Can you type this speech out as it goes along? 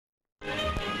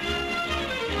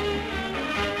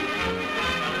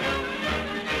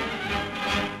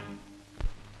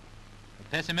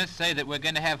Pessimists say that we're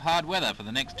going to have hard weather for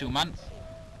the next 2 months,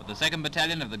 but the 2nd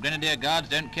Battalion of the Grenadier Guards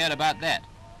don't care about that.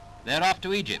 They're off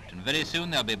to Egypt, and very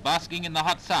soon they'll be basking in the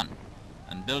hot sun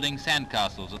and building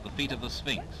sandcastles at the feet of the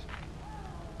Sphinx.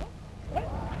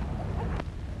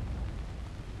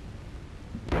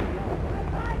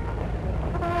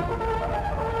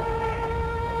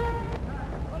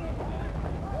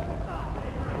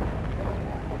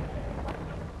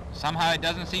 Somehow it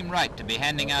doesn't seem right to be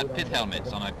handing out pith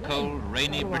helmets on a cold,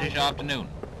 rainy British afternoon.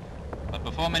 But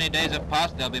before many days have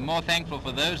passed, they'll be more thankful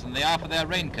for those than they are for their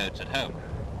raincoats at home.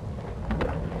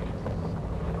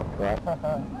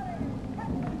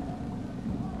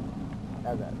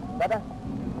 How's that? Better?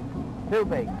 Too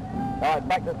big. All right,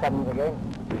 back to 7s again.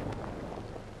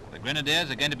 The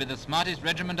Grenadiers are going to be the smartest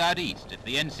regiment out east if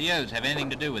the NCOs have anything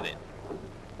to do with it.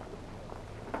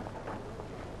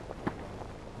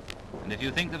 And if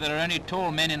you think that there are only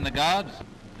tall men in the Guards,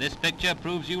 this picture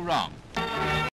proves you wrong.